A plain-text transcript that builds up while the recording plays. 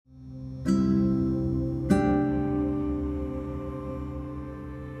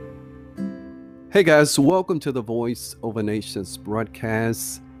Hey guys, welcome to the Voice Over Nations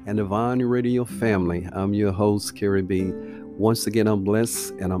broadcast and Divine Radio family. I'm your host, Kerry B. Once again, I'm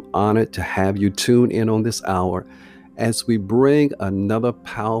blessed and I'm honored to have you tune in on this hour as we bring another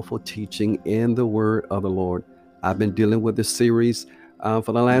powerful teaching in the Word of the Lord. I've been dealing with this series for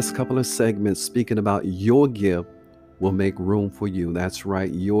the last couple of segments, speaking about your gift will make room for you. That's right,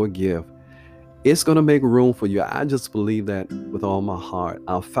 your gift. It's going to make room for you. I just believe that with all my heart.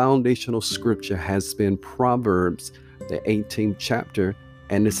 Our foundational scripture has been Proverbs, the 18th chapter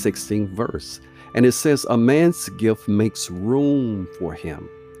and the 16th verse. And it says, a man's gift makes room for him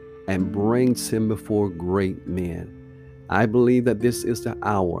and brings him before great men. I believe that this is the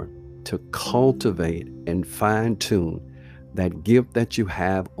hour to cultivate and fine tune that gift that you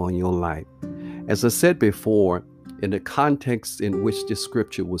have on your life. As I said before, in the context in which this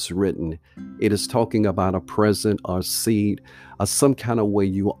scripture was written, it is talking about a present or seed or some kind of way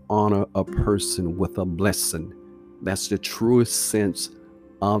you honor a person with a blessing. That's the truest sense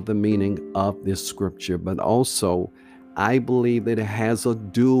of the meaning of this scripture. But also, I believe that it has a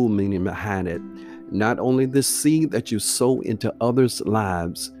dual meaning behind it. Not only the seed that you sow into others'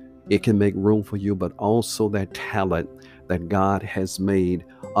 lives, it can make room for you, but also that talent that God has made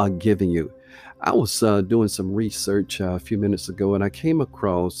or given you. I was doing some research a few minutes ago, and I came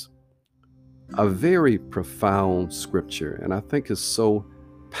across a very profound scripture, and I think it's so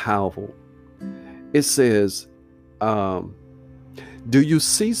powerful. It says, do you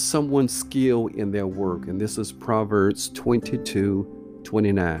see someone's skill in their work? And this is Proverbs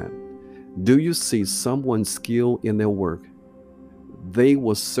 22:29. Do you see someone's skill in their work? They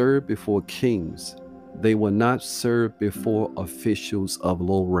will serve before kings. They will not serve before officials of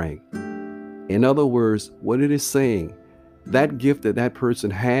low rank. In other words, what it is saying, that gift that that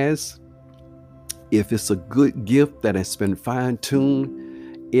person has, if it's a good gift that has been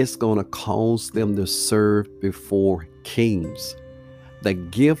fine-tuned, it's going to cause them to serve before kings. The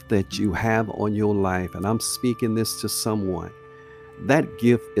gift that you have on your life, and I'm speaking this to someone, that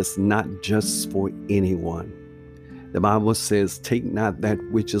gift is not just for anyone. The Bible says, take not that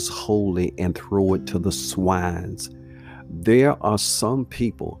which is holy and throw it to the swines. There are some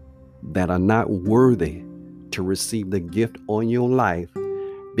people that are not worthy to receive the gift on your life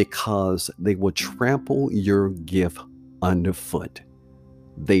because they will trample your gift underfoot.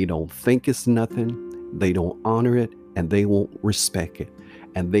 They don't think it's nothing, they don't honor it, and they won't respect it.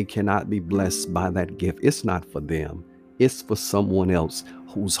 And they cannot be blessed by that gift. It's not for them. It's for someone else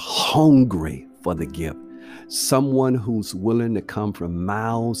who's hungry for the gift. Someone who's willing to come from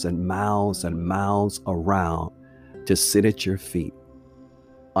miles and miles and miles around to sit at your feet,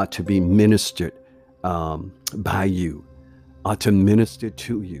 or to be ministered by you, or to minister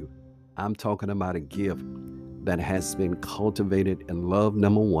to you. I'm talking about a gift that has been cultivated in love,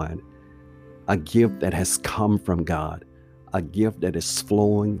 number one, a gift that has come from God, a gift that is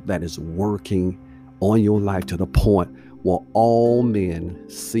flowing, that is working on your life to the point where all men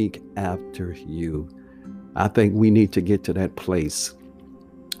seek after you. I think we need to get to that place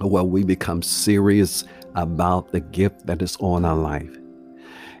where we become serious about the gift that is on our life.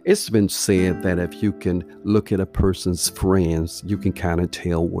 It's been said that if you can look at a person's friends, you can kind of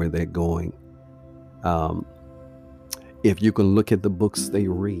tell where they're going. If you can look at the books they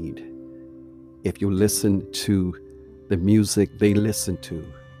read, if you listen to the music they listen to,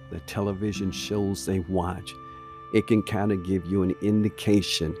 the television shows they watch, it can kind of give you an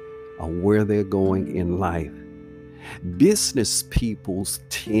indication of where they're going in life. Business people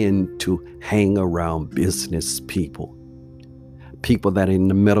tend to hang around business people. People that are in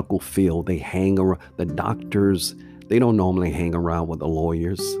the medical field, they hang around. The doctors, they don't normally hang around with the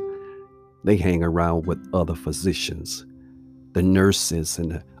lawyers. They hang around with other physicians. The nurses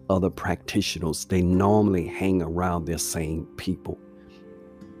and the other practitioners, they normally hang around their same people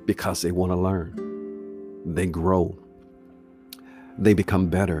because they want to learn. They grow. They become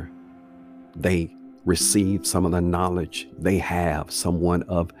better. They receive some of the knowledge they have, someone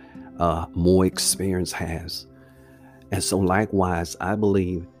of more experience has. And so likewise, I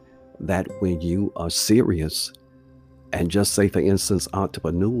believe that when you are serious, and just say, for instance,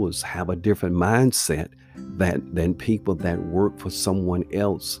 entrepreneurs have a different mindset than people that work for someone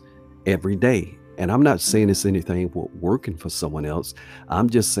else every day. And I'm not saying it's anything for working for someone else. I'm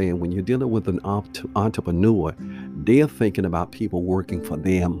just saying when you're dealing with an entrepreneur, they're thinking about people working for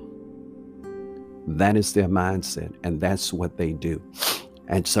them. That is their mindset, and that's what they do.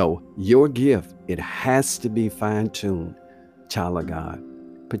 And so your gift, it has to be fine-tuned, child of God,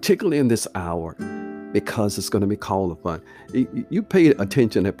 particularly in this hour, because it's going to be called upon. You pay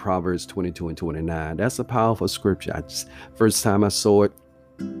attention at Proverbs 22:29. That's a powerful scripture. First time I saw it,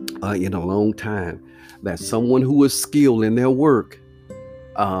 in a long time, that someone who is skilled in their work,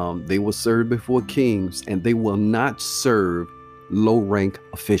 they will serve before kings, and they will not serve low rank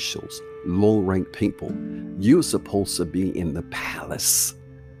officials, low rank people. You're supposed to be in the palace.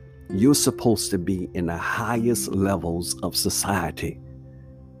 You're supposed to be in the highest levels of society.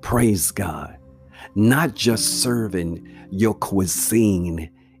 Praise God. Not just serving your cuisine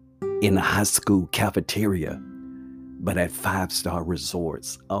in a high school cafeteria, but at 5-star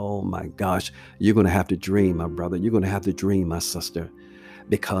resorts. Oh my gosh, you're going to have to dream, my brother. You're going to have to dream, my sister,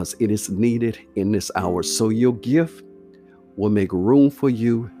 because it is needed in this hour. So your gift will make room for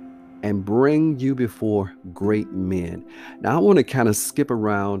you and bring you before great men. Now, I want to kind of skip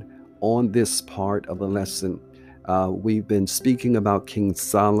around on this part of the lesson. We've been speaking about King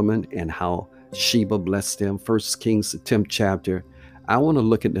Solomon and how Sheba blessed him. 1 Kings, the 10th chapter. I want to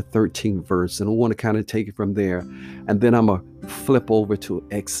look at the 13th verse, and I want to kind of take it from there. And then I'm going to flip over to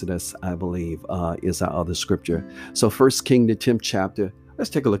Exodus, I believe, is our other scripture. So 1 King, the 10th chapter. Let's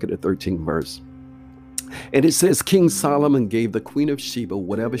take a look at the 13th verse. And it says, King Solomon gave the queen of Sheba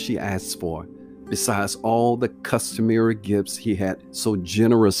whatever she asked for, besides all the customary gifts he had so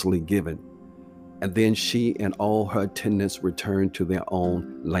generously given. And then she and all her attendants returned to their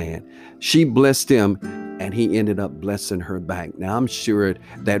own land. She blessed him, and he ended up blessing her back. Now, I'm sure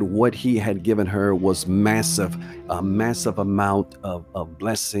that what he had given her was massive, a massive amount of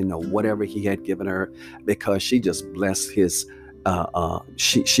blessing, or whatever he had given her, because she just blessed his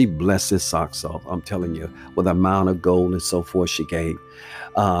she blessed his socks off. I'm telling you, with the amount of gold and so forth she gave.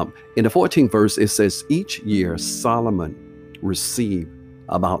 In the 14th verse, it says, each year Solomon received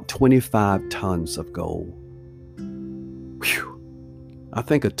about 25 tons of gold. Whew. I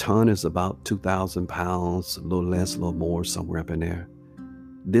think a ton is about 2,000 pounds, a little less, a little more, somewhere up in there.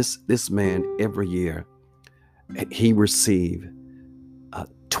 This man, every year, he received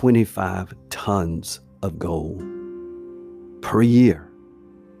 25 tons of gold per year.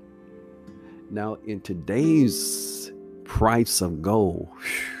 Now, in today's price of gold,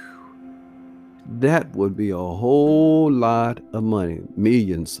 that would be a whole lot of money.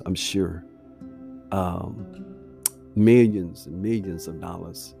 Millions, I'm sure. Millions and millions of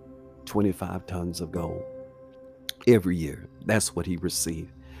dollars. 25 tons of gold every year. That's what he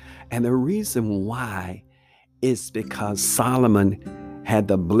received. And the reason why is because Solomon had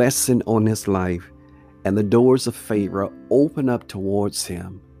the blessing on his life, and the doors of favor opened up towards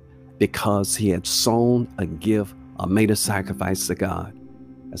him because he had sown a gift or made a sacrifice to God.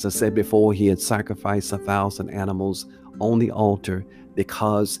 As I said before, he had sacrificed 1,000 animals on the altar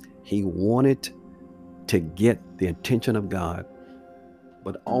because he wanted to get the attention of God,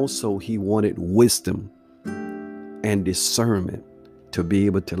 but also he wanted wisdom and discernment to be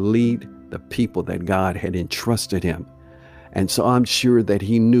able to lead the people that God had entrusted him. And so I'm sure that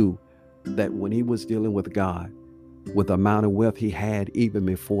he knew that when he was dealing with God, with the amount of wealth he had, even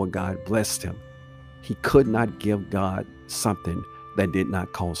before God blessed him, he could not give God something that did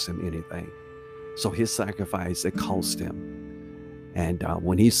not cost him anything. So his sacrifice, it cost him. And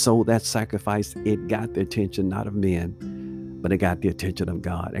when he sold that sacrifice, it got the attention not of men, but it got the attention of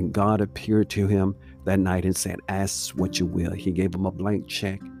God. And God appeared to him that night and said, ask what you will. He gave him a blank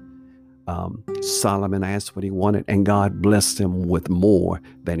check. Solomon asked what he wanted, and God blessed him with more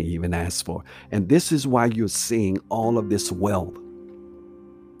than he even asked for. And this is why you're seeing all of this wealth,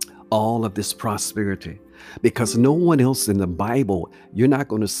 all of this prosperity, because no one else in the Bible, you're not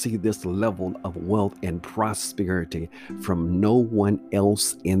going to see this level of wealth and prosperity from no one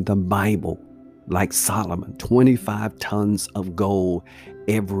else in the Bible like Solomon. 25 tons of gold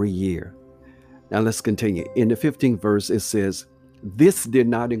every year. Now let's continue. In the 15th verse, it says, this did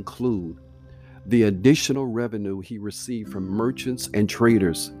not include the additional revenue he received from merchants and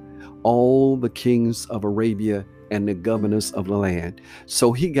traders, all the kings of Arabia and the governors of the land.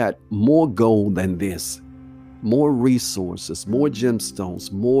 So he got more gold than this, more resources, more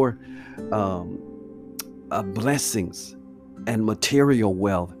gemstones, more blessings and material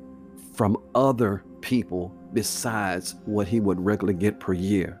wealth from other people besides what he would regularly get per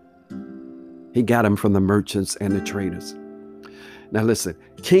year. He got them from the merchants and the traders. Now listen,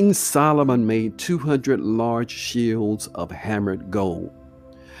 King Solomon made 200 large shields of hammered gold,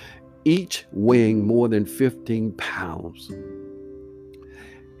 each weighing more than 15 pounds.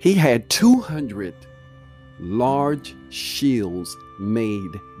 He had 200 large shields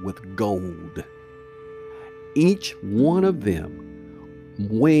made with gold, each one of them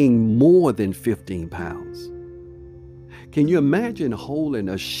weighing more than 15 pounds. Can you imagine holding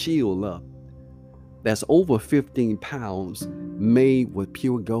a shield up that's over 15 pounds made with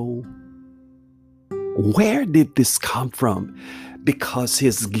pure gold? Where did this come from? because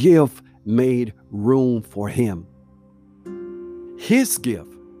his gift made room for him. His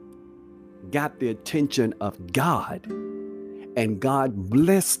gift got the attention of God, and God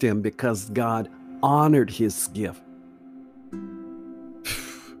blessed him because God honored his gift.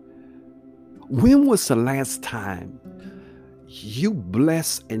 When was the last time you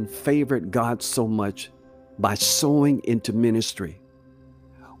blessed and favored God so much by sowing into ministry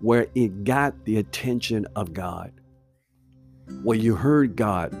where it got the attention of God? Where you heard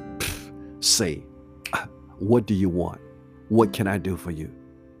God say, "What do you want? What can I do for you?"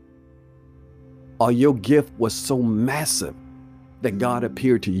 Or your gift was so massive that God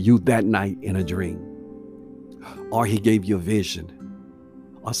appeared to you that night in a dream, or he gave you a vision,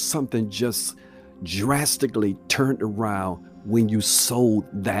 or something just drastically turned around when you sold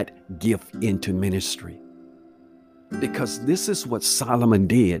that gift into ministry. Because this is what Solomon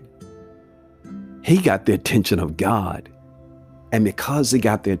did. He got the attention of God. And because he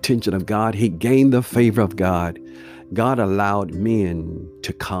got the attention of God, he gained the favor of God. God allowed men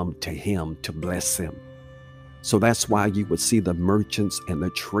to come to him to bless him. So that's why you would see the merchants and the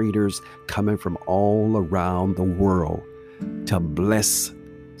traders coming from all around the world to bless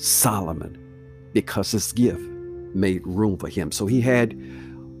Solomon, because his gift made room for him. So he had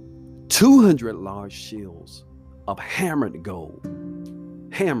 200 large shields of hammered gold.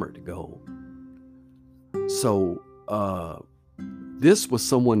 Hammered gold. So this was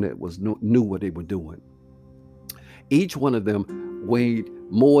someone that knew what they were doing. Each one of them weighed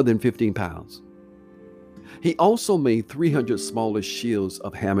more than 15 pounds. He also made 300 smaller shields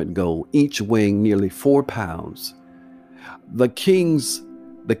of hammered gold, each weighing nearly 4 pounds. The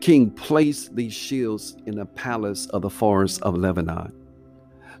king placed these shields in the palace of the forest of Lebanon.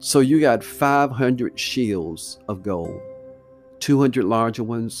 So you got 500 shields of gold, 200 larger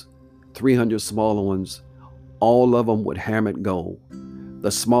ones, 300 smaller ones, all of them with hammered gold.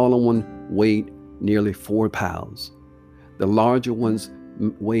 The smaller one weighed nearly 4 pounds. The larger ones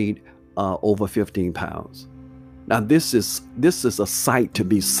weighed over 15 pounds. Now this is a sight to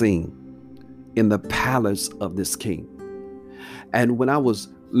be seen in the palace of this king. And when I was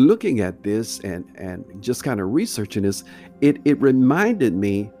looking at this and just kind of researching this, it reminded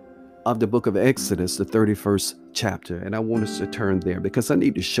me of the book of Exodus, the 31st chapter. And I want us to turn there because I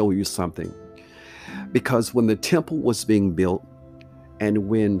need to show you something. Because when the temple was being built and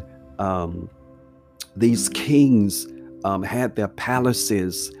when these kings had their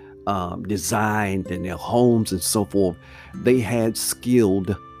palaces designed and their homes and so forth, they had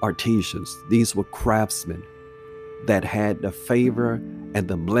skilled artisans. These were craftsmen that had the favor and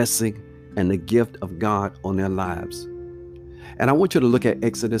the blessing and the gift of God on their lives. And I want you to look at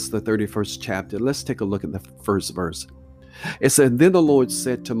Exodus, the 31st chapter. Let's take a look at the first verse. It said, "Then the Lord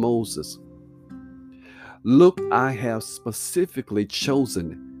said to Moses, look, I have specifically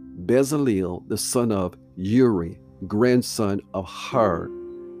chosen Bezalel, the son of Uri, grandson of Hur,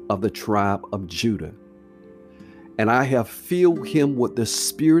 of the tribe of Judah. And I have filled him with the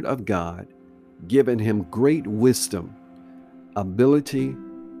Spirit of God, given him great wisdom, ability,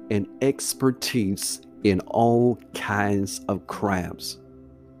 and expertise in all kinds of crafts.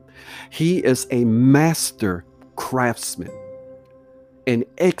 He is a master craftsman, an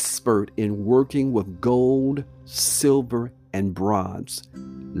expert in working with gold, silver, and bronze."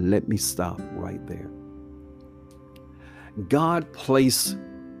 Let me stop right there. God placed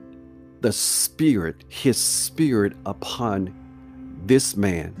the Spirit, his Spirit, upon this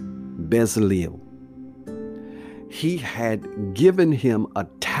man, Bezalel. He had given him a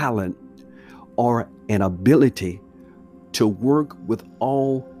talent or an ability to work with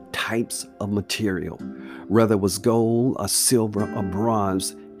all types of material, whether it was gold or silver or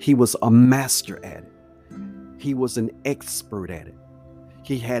bronze. He was a master at it. He was an expert at it.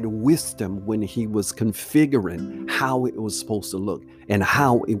 He had wisdom when he was configuring how it was supposed to look and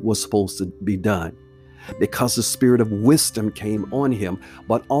how it was supposed to be done, because the spirit of wisdom came on him,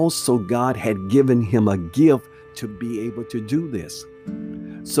 but also God had given him a gift to be able to do this.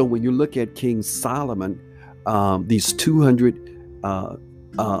 So when you look at King Solomon, these 200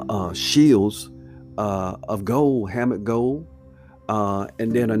 shields of gold, hammered gold,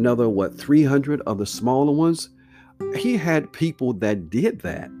 and then another 300 of the smaller ones, he had people that did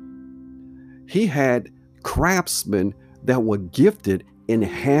that. He had craftsmen that were gifted in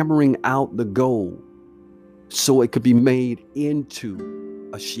hammering out the gold so it could be made into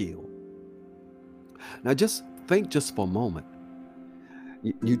a shield. Now just think just for a moment.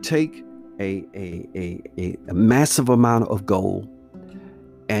 You take a massive amount of gold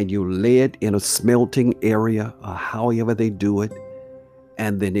and you lay it in a smelting area, or however they do it,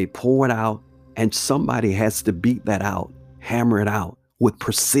 and then they pour it out, and somebody has to beat that out hammer it out with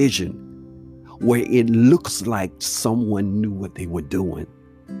precision, where it looks like someone knew what they were doing.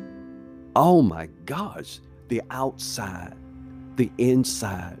 Oh my gosh, the outside, the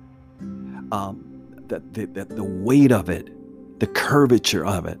inside, the weight of it, the curvature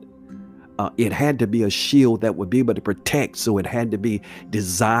of it. It had to be a shield that would be able to protect, so it had to be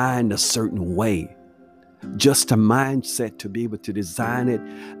designed a certain way. Just a mindset to be able to design it,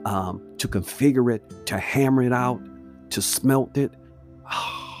 to configure it, to hammer it out, to smelt it.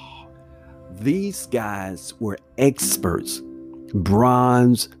 These guys were experts.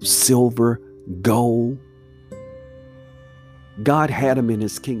 Bronze, silver, gold. God had them in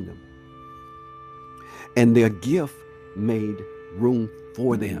his kingdom. And their gift made room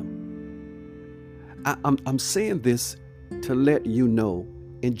for them. I'm saying this to let you know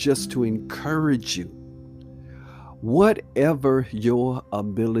and just to encourage you. Whatever your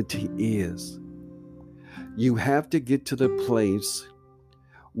ability is, you have to get to the place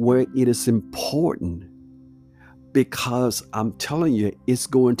where it is important, because I'm telling you, it's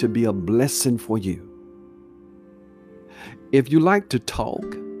going to be a blessing for you. If you like to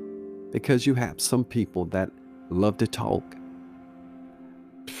talk, because you have some people that love to talk,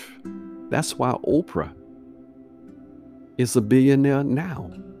 that's why Oprah is a billionaire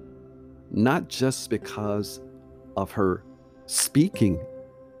now. Not just because of her speaking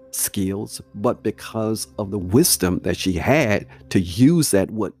skills, but because of the wisdom that she had to use that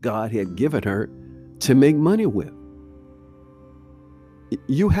what God had given her to make money with.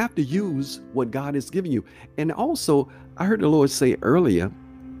 You have to use what God has given you. And also, I heard the Lord say earlier,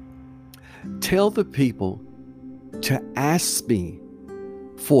 tell the people to ask me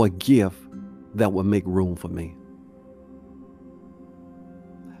for a gift that will make room for me.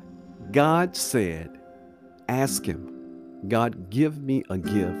 God said, ask him, God, give me a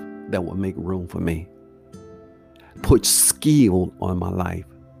gift that will make room for me. Put skill on my life.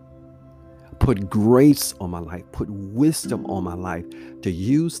 Put grace on my life. Put wisdom on my life to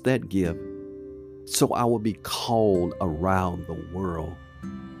use that gift so I will be called around the world.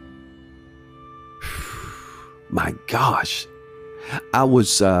 My gosh.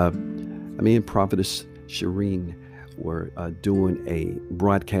 Me and Prophetess Shireen were doing a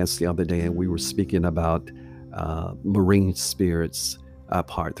broadcast the other day, and we were speaking about marine spirits,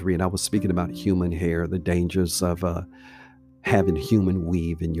 part 3. And I was speaking about human hair, the dangers of having human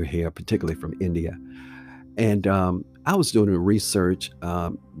weave in your hair, particularly from India. And I was doing research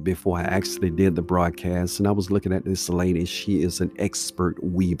before I actually did the broadcast, and I was looking at this lady. She is an expert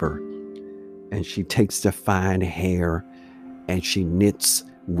weaver, and she takes the fine hair and she knits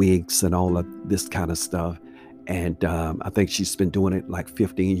wigs and all of this kind of stuff. And I think she's been doing it like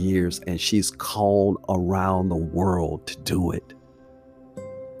 15 years, and she's called around the world to do it.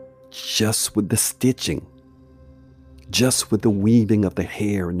 Just with the stitching, just with the weaving of the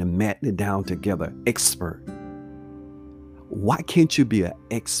hair and the matting it down together. Expert. Why can't you be an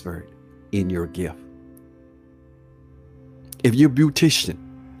expert in your gift? If you're a beautician,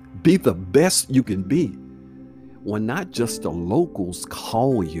 be the best you can be. When not just the locals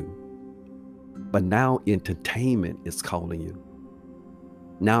call you, but now entertainment is calling you.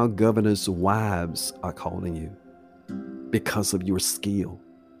 Now governors' wives are calling you because of your skill,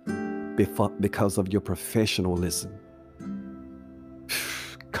 because of your professionalism.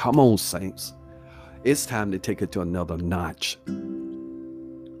 Come on, saints. It's time to take it to another notch,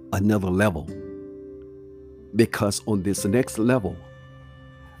 another level. Because on this next level,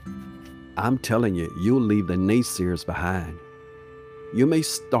 I'm telling you, you'll leave the naysayers behind. You may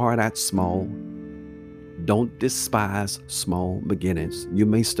start out small. Don't despise small beginnings. You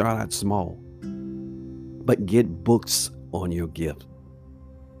may start out small, but get books on your gift.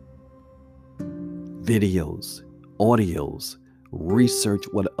 Videos, audios, research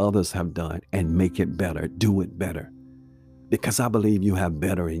what others have done and make it better. Do it better. Because I believe you have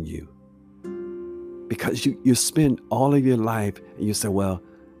better in you. Because you spend all of your life and you say, well,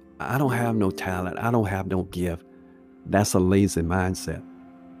 I don't have no talent. I don't have no gift. That's a lazy mindset.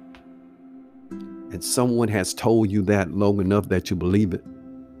 And someone has told you that long enough that you believe it.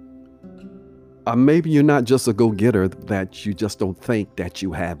 Or maybe you're not just a go-getter, that you just don't think that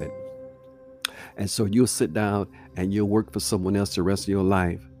you have it. And so you'll sit down and you'll work for someone else the rest of your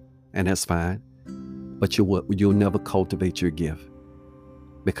life, and that's fine. But you'll never cultivate your gift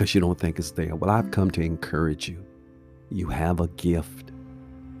because you don't think it's there. Well, I've come to encourage you. You have a gift.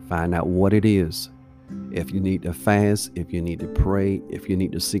 Find out what it is. If you need to fast, if you need to pray, if you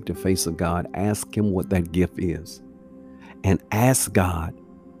need to seek the face of God, ask him what that gift is. And ask God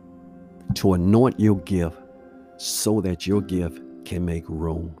to anoint your gift so that your gift can make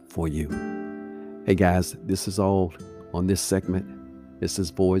room for you. Hey guys, this is all On this segment, this is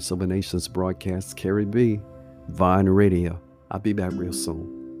Voice of a Nations broadcast, Carrie B, Vine Radio. I'll be back real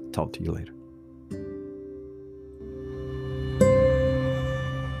soon. Talk to you later.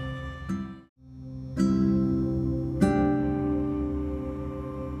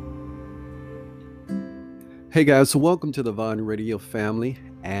 Hey guys, so welcome to the Vine Radio family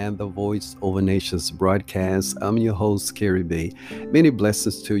and the Voice Over Nations broadcast. I'm your host, Carrie B. Many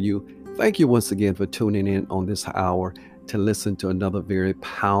blessings to you. Thank you once again for tuning in on this hour to listen to another very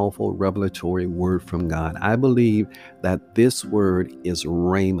powerful revelatory word from God. I believe that this word is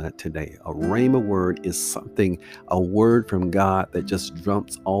Rhema today. A Rhema word is something, a word from God that just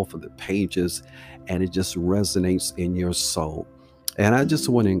jumps off of the pages and it just resonates in your soul. And I just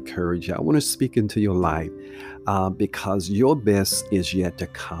want to encourage you. I want to speak into your life because your best is yet to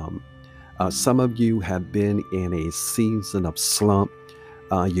come. Some of you have been in a season of slump.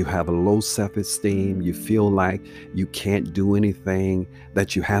 You have a low self-esteem. You feel like you can't do anything,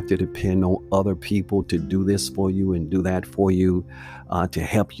 that you have to depend on other people to do this for you and do that for you, to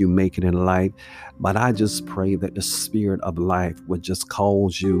help you make it in life. But I just pray that the Spirit of life would just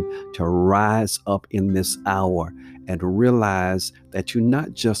cause you to rise up in this hour and realize that you're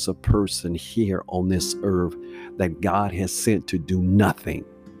not just a person here on this earth that God has sent to do nothing.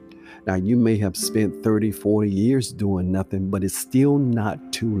 Now, you may have spent 30, 40 years doing nothing, but it's still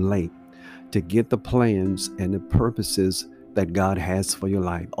not too late to get the plans and the purposes that God has for your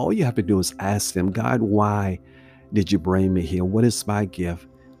life. All you have to do is ask Him, God, why did you bring me here? What is my gift?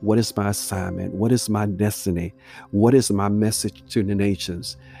 What is my assignment? What is my destiny? What is my message to the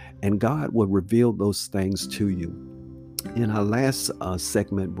nations? And God will reveal those things to you. In our last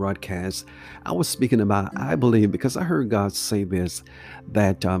segment broadcast, I was speaking about, I believe, because I heard God say this,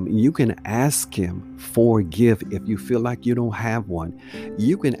 that you can ask Him for a gift if you feel like you don't have one.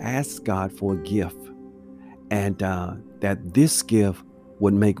 You can ask God for a gift, and that this gift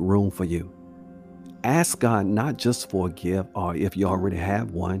would make room for you. Ask God not just for a gift, or if you already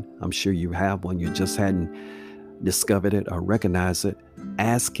have one. I'm sure you have one. You just hadn't discovered it or recognized it.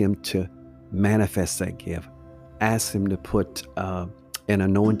 Ask Him to manifest that gift. Ask Him to put an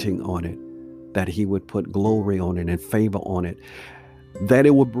anointing on it, that He would put glory on it and favor on it, that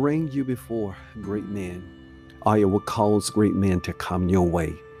it will bring you before great men, or it will cause great men to come your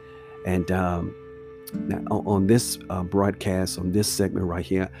way. And now on this broadcast, on this segment right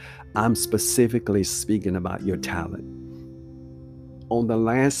here, I'm specifically speaking about your talent. On the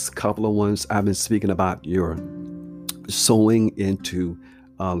last couple of ones, I've been speaking about your sowing into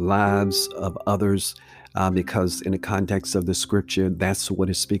lives of others. Because in the context of the scripture, that's what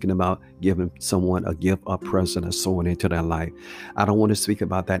it's speaking about, giving someone a gift, a present, or sowing into their life. I don't want to speak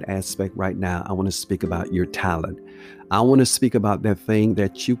about that aspect right now. I want to speak about your talent. I want to speak about that thing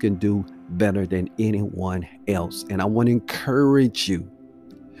that you can do better than anyone else. And I want to encourage you.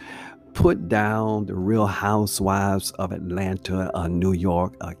 Put down the Real Housewives of Atlanta or New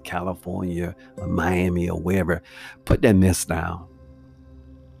York or California or Miami or wherever. Put that mess down.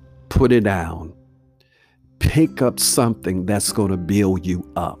 Put it down. Pick up something that's going to build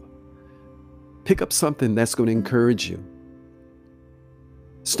you up. Pick up something that's going to encourage you.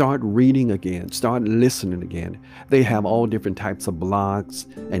 Start reading again. Start listening again. They have all different types of blogs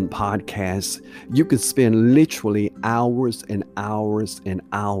and podcasts. You could spend literally hours and hours and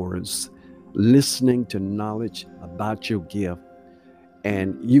hours listening to knowledge about your gift.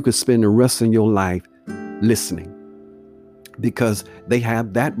 And you could spend the rest of your life listening, because they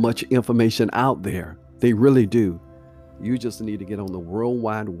have that much information out there. They really do. You just need to get on the World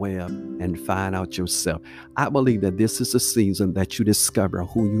Wide Web and find out yourself. I believe that this is a season that you discover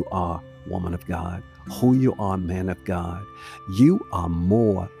who you are, woman of God, who you are, man of God. You are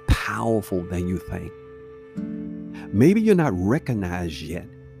more powerful than you think. Maybe you're not recognized yet,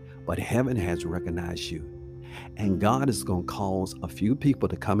 but heaven has recognized you. And God is going to cause a few people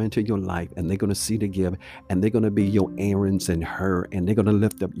to come into your life, and they're going to see the gift, and they're going to be your Aarons and Hur, and they're going to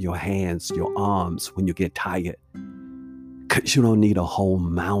lift up your hands, your arms when you get tired, because you don't need a whole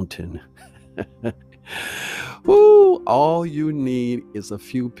mountain. Woo, all you need is a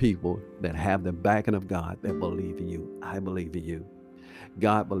few people that have the backing of God that believe in you. I believe in you.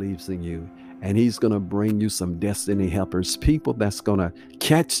 God believes in you, and He's going to bring you some destiny helpers, people that's going to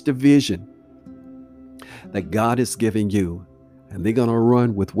catch the vision that God is giving you, and they're going to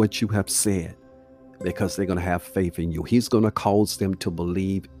run with what you have said, because they're going to have faith in you. He's going to cause them to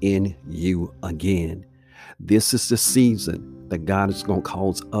believe in you again. This is the season that God is going to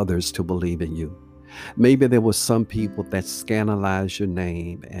cause others to believe in you. Maybe there were some people that scandalized your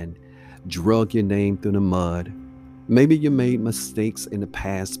name and drug your name through the mud. Maybe you made mistakes in the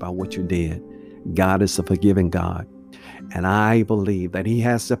past by what you did. God is a forgiving God. And I believe that he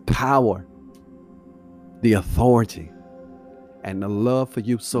has the power, the authority, and the love for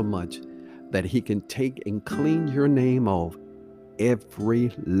you so much that he can take and clean your name off,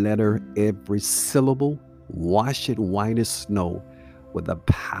 every letter, every syllable, wash it white as snow with the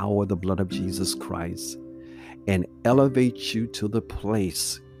power of the blood of Jesus Christ, and elevate you to the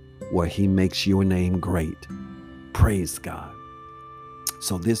place where he makes your name great. Praise God.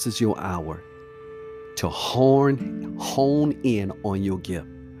 So this is your hour to hone in on your gift.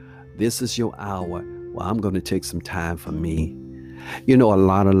 This is your hour. Well, I'm going to take some time for me. You know, a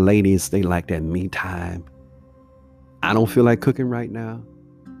lot of ladies, they like that me time. I don't feel like cooking right now.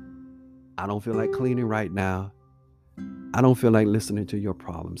 I don't feel like cleaning right now. I don't feel like listening to your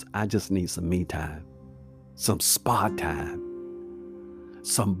problems. I just need some me time, some spa time,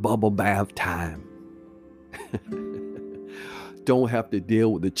 some bubble bath time. Don't have to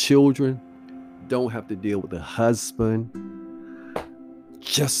deal with the children. Don't have to deal with the husband.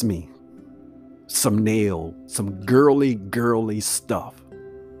 Just me. Some nail, some girly stuff.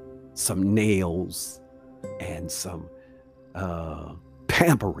 Some nails and some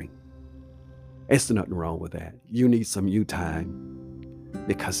pampering. There's nothing wrong with that. You need some you time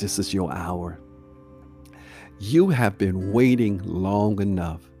because this is your hour. You have been waiting long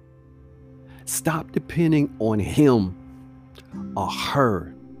enough. Stop depending on him or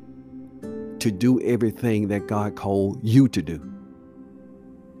her to do everything that God called you to do.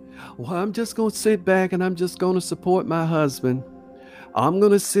 Well, I'm just going to sit back and I'm just going to support my husband. I'm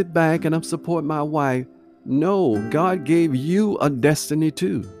going to sit back and I'm support my wife. No, God gave you a destiny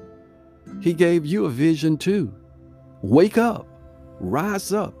too. He gave you a vision too. Wake up,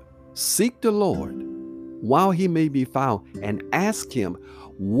 rise up, seek the Lord while he may be found, and ask him,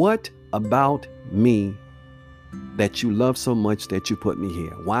 what about me that you love so much that you put me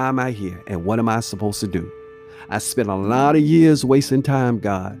here? Why am I here? And what am I supposed to do? I spent a lot of years wasting time,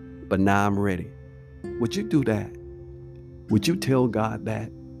 God, but now I'm ready. Would you do that? Would you tell God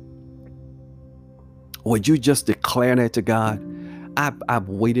that? Would you just declare that to God? I've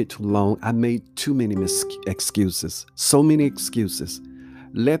waited too long. I made too many excuses, so many excuses.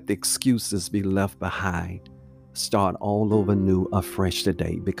 Let the excuses be left behind. Start all over new, afresh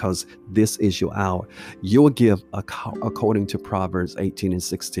today, because this is your hour. Your gift, according to Proverbs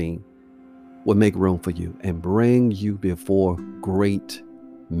 18:16, will make room for you and bring you before great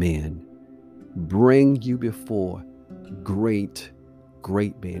men. Bring you before great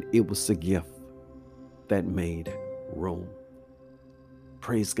men. It was the gift that made room.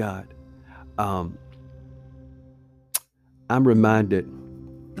 Praise God. I'm reminded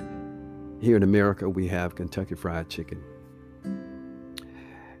here in America, we have Kentucky Fried Chicken.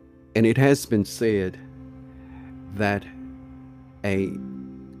 And it has been said that a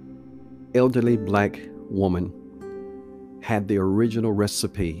elderly black woman had the original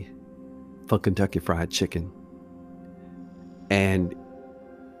recipe for Kentucky Fried Chicken. And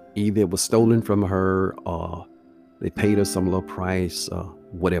either it was stolen from her or they paid her some little price or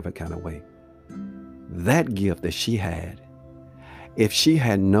whatever kind of way. That gift that she had, if she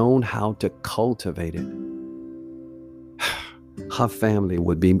had known how to cultivate it, her family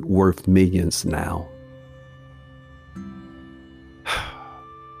would be worth millions now.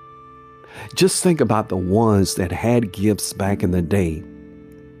 Just think about the ones that had gifts back in the day,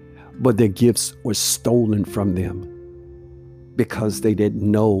 but their gifts were stolen from them because they didn't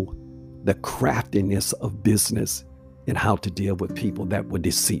know the craftiness of business and how to deal with people that were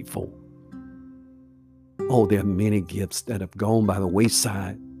deceitful. Oh, there are many gifts that have gone by the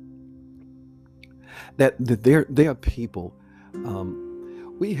wayside. That there are people.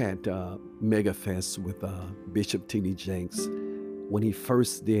 We had Mega Fest with Bishop T.D. Jenks when he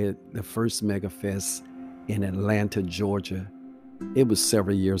first did the first Mega Fest in Atlanta, Georgia. It was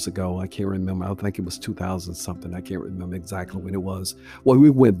several years ago. I can't remember. I think it was 2000 something. I can't remember exactly when it was. Well, we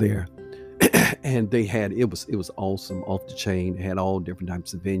went there. And they had, it was awesome, off the chain. It had all different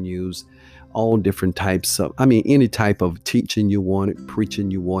types of venues, all different types of, any type of teaching you wanted, preaching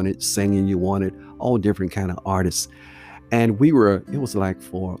you wanted, singing you wanted, all different kind of artists. And it was like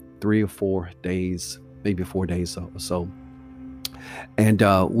for 3 or 4 days, maybe 4 days or so. And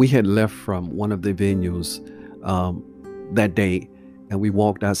we had left from one of the venues that day, and we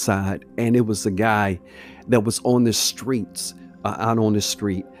walked outside, and it was a guy that was on the streets, out on the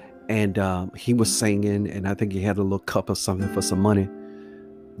street. And he was singing, and I think he had a little cup or something for some money.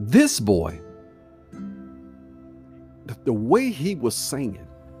 This boy, the way he was singing,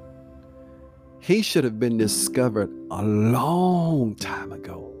 he should have been discovered a long time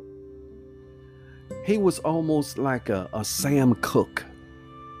ago. He was almost like a Sam Cooke.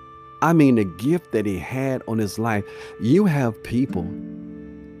 I mean, the gift that he had on his life. You have people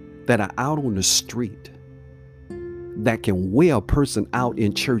that are out on the street that can wear a person out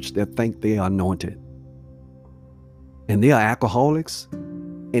in church that think they are anointed. And they are alcoholics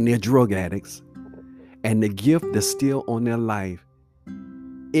and they're drug addicts. And the gift that's still on their life,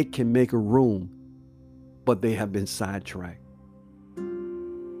 it can make a room, but they have been sidetracked.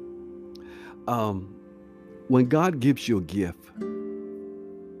 When God gives you a gift,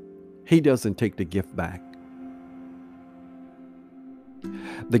 he doesn't take the gift back.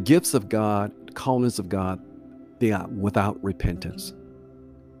 The gifts of God, callings of God, they are without repentance.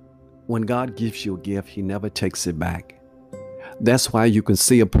 When God gives you a gift, he never takes it back. That's why you can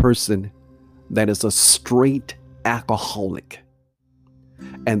see a person that is a straight alcoholic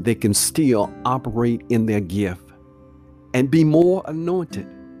and they can still operate in their gift and be more anointed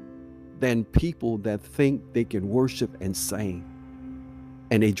than people that think they can worship and sing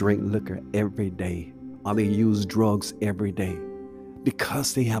and they drink liquor every day or they use drugs every day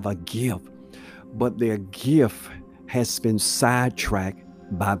because they have a gift, but their gift has been sidetracked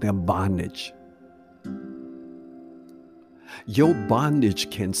by their bondage. Your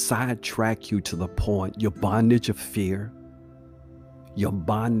bondage can sidetrack you to the point, your bondage of fear, your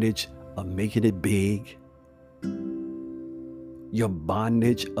bondage of making it big, your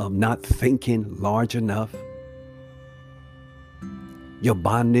bondage of not thinking large enough, your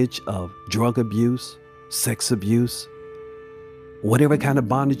bondage of drug abuse, sex abuse, whatever kind of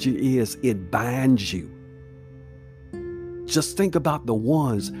bondage it is, it binds you. Just think about the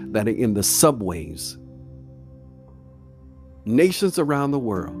ones that are in the subways, nations around the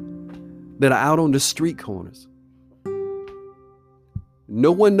world that are out on the street corners.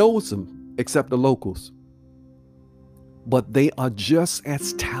 No one knows them except the locals. But they are just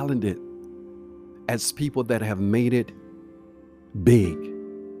as talented as people that have made it big,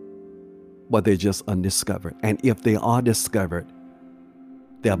 but they're just undiscovered. And if they are discovered,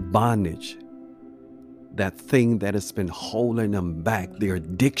 their bondage, that thing that has been holding them back, their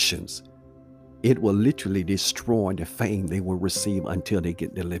addictions, it will literally destroy the fame they will receive until they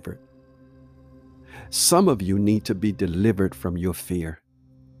get delivered. Some of you need to be delivered from your fear.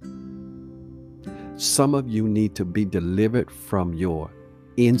 Some of you need to be delivered from your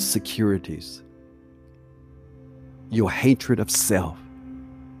insecurities, your hatred of self,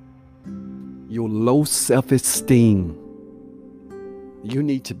 your low self-esteem. You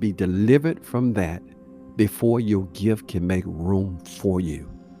need to be delivered from that before your gift can make room for you.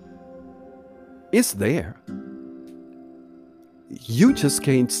 It's there. You just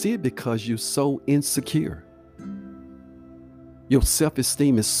can't see it because you're so insecure. Your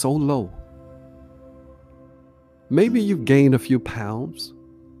self-esteem is so low. Maybe you've gained a few pounds.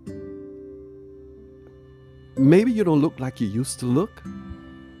 Maybe you don't look like you used to look.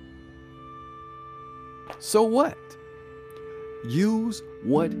 So what? Use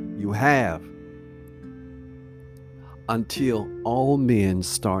what you have until all men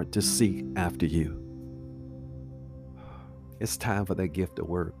start to seek after you. It's time for that gift to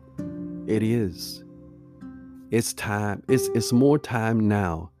work. It is. It's time. It's more time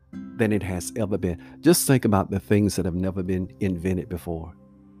now than it has ever been. Just think about the things that have never been invented before.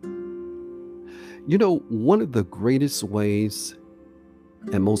 You know, one of the greatest ways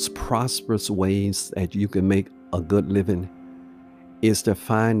and most prosperous ways that you can make a good living is to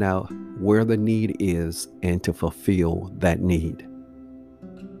find out where the need is and to fulfill that need.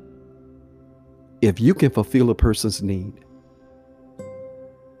 If you can fulfill a person's need,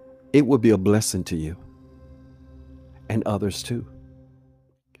 it will be a blessing to you and others too.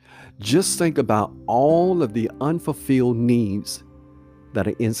 Just think about all of the unfulfilled needs that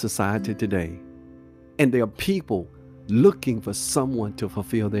are in society today. And there are people looking for someone to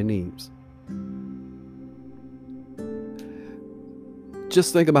fulfill their needs.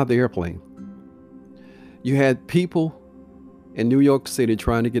 Just think about the airplane. You had people in New York City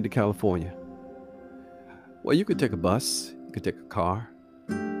trying to get to California. Well, you could take a bus, you could take a car.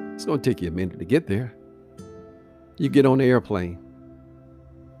 It's going to take you a minute to get there. You get on the airplane,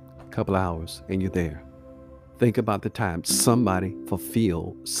 a couple hours, and you're there. Think about the time somebody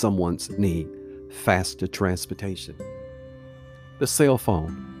fulfilled someone's need. Faster transportation. The cell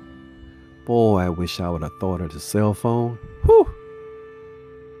phone. Boy, I wish I would have thought of the cell phone. Whew.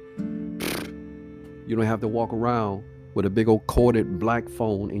 You don't have to walk around with a big old corded black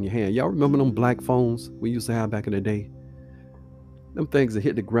phone in your hand. Y'all remember them black phones we used to have back in the day? Them things that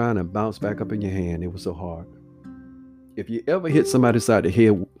hit the ground and bounce back up in your hand. It was so hard. If you ever hit somebody side of the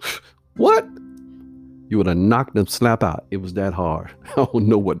head, what? You would have knocked them slap out. It was that hard. I don't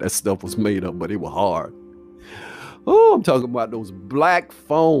know what that stuff was made of, but it was hard. Oh, I'm talking about those black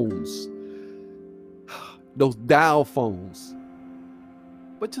phones, those dial phones.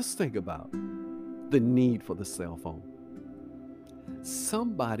 But just think about the need for the cell phone.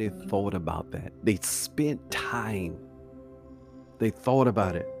 Somebody thought about that. They spent time. They thought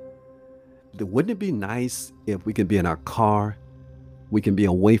about it. Wouldn't it be nice if we could be in our car, we can be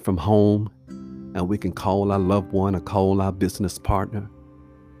away from home, and we can call our loved one or call our business partner?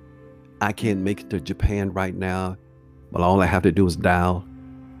 I can't make it to Japan right now, but all I have to do is dial.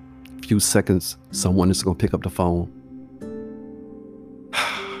 A few seconds, someone is going to pick up the phone.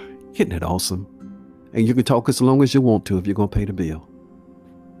 Isn't that awesome? And you can talk as long as you want to if you're going to pay the bill.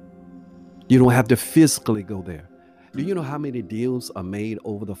 You don't have to physically go there. Do you know how many deals are made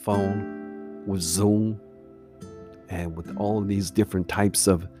over the phone with Zoom and with all these different types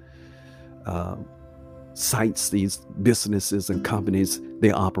of sites these businesses and companies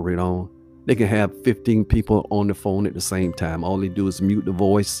they operate on? They can have 15 people on the phone at the same time. All they do is mute the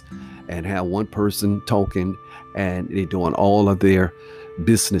voice and have one person talking, and they're doing all of their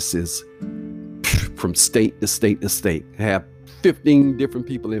businesses from state to state to state. Have 15 different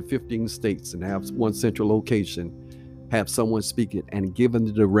people in 15 states and have one central location, have someone speaking and giving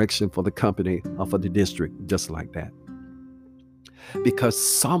the direction for the company or for the district, just like that. Because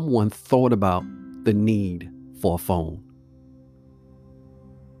someone thought about the need for a phone.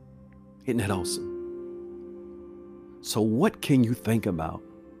 Isn't that awesome? So what can you think about?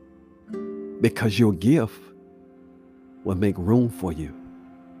 Because your gift will make room for you.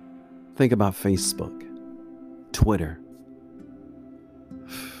 Think about Facebook, Twitter.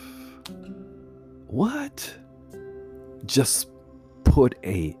 What? Just put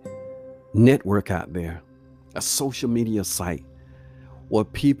a network out there, a social media site where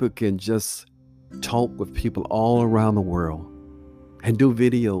people can just talk with people all around the world and do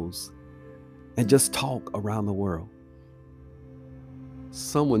videos and just talk around the world.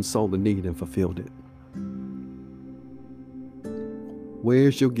 Someone saw the need and fulfilled it.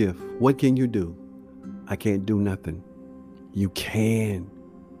 Where's your gift? What can you do? I can't do nothing. You can.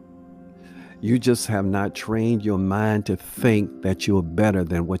 You just have not trained your mind to think that you're better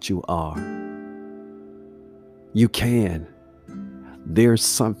than what you are. You can. There's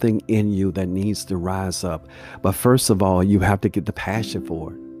something in you that needs to rise up. But first of all, you have to get the passion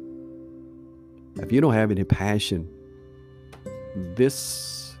for it. If you don't have any passion,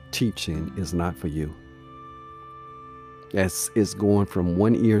 this teaching is not for you. As it's going from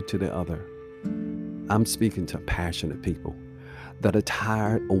one ear to the other. I'm speaking to passionate people that are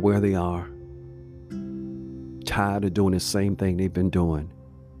tired of where they are, tired of doing the same thing they've been doing,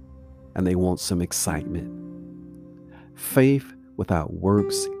 and they want some excitement. Faith without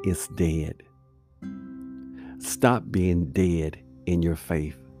works is dead. Stop being dead in your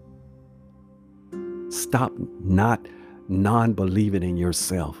faith. Stop not non-believing in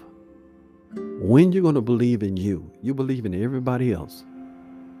yourself. When you're going to believe in you, you believe in everybody else.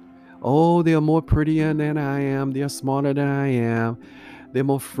 Oh, they're more prettier than I am. They're smarter than I am. They're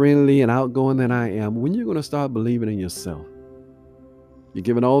more friendly and outgoing than I am. When you're going to start believing in yourself, you're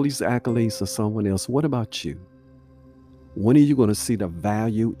giving all these accolades to someone else. What about you? When are you going to see the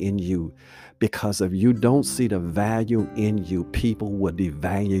value in you? Because if you don't see the value in you, people will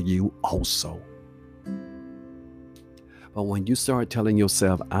devalue you also. But when you start telling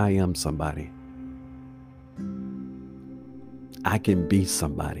yourself, I am somebody, I can be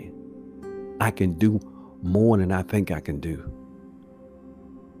somebody, I can do more than I think I can do.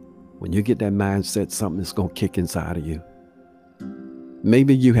 When you get that mindset, something is going to kick inside of you.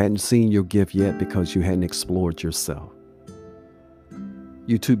 Maybe you hadn't seen your gift yet because you hadn't explored yourself.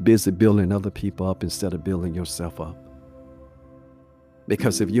 You're too busy building other people up instead of building yourself up.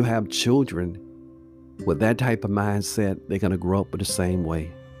 Because if you have children with that type of mindset, they're going to grow up with the same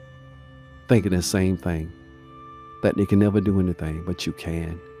way, thinking the same thing, that they can never do anything, but you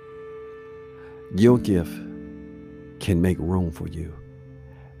can. Your gift can make room for you.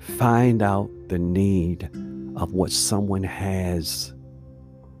 Find out the need of what someone has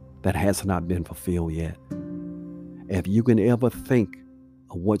that has not been fulfilled yet. If you can ever think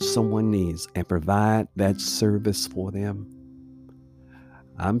of what someone needs and provide that service for them,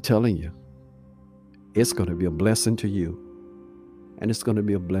 I'm telling you, it's going to be a blessing to you, and it's going to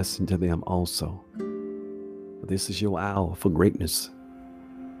be a blessing to them also. This is your hour for greatness.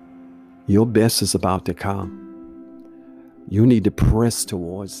 Your best is about to come. You need to press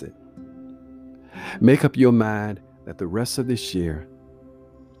towards it. Make up your mind that the rest of this year,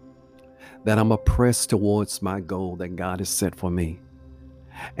 that I'm going to press towards my goal that God has set for me.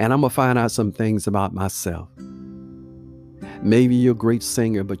 And I'm going to find out some things about myself. Maybe you're a great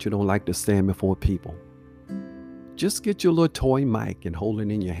singer, but you don't like to stand before people. Just get your little toy mic and hold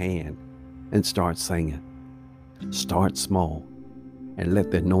it in your hand and start singing. Start small and let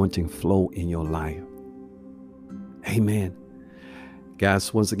the anointing flow in your life. Amen.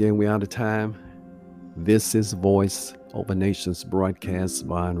 Guys, once again, we're out of time. This is Voice Over Nations broadcast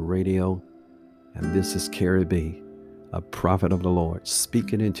on radio. And this is Carrie B, a prophet of the Lord,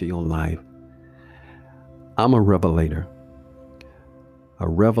 speaking into your life. I'm a revelator. A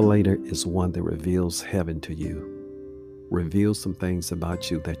revelator is one that reveals heaven to you, reveals some things about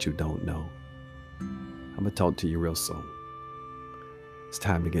you that you don't know. I'm going to talk to you real soon. It's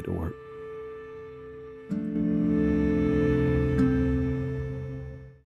time to get to work.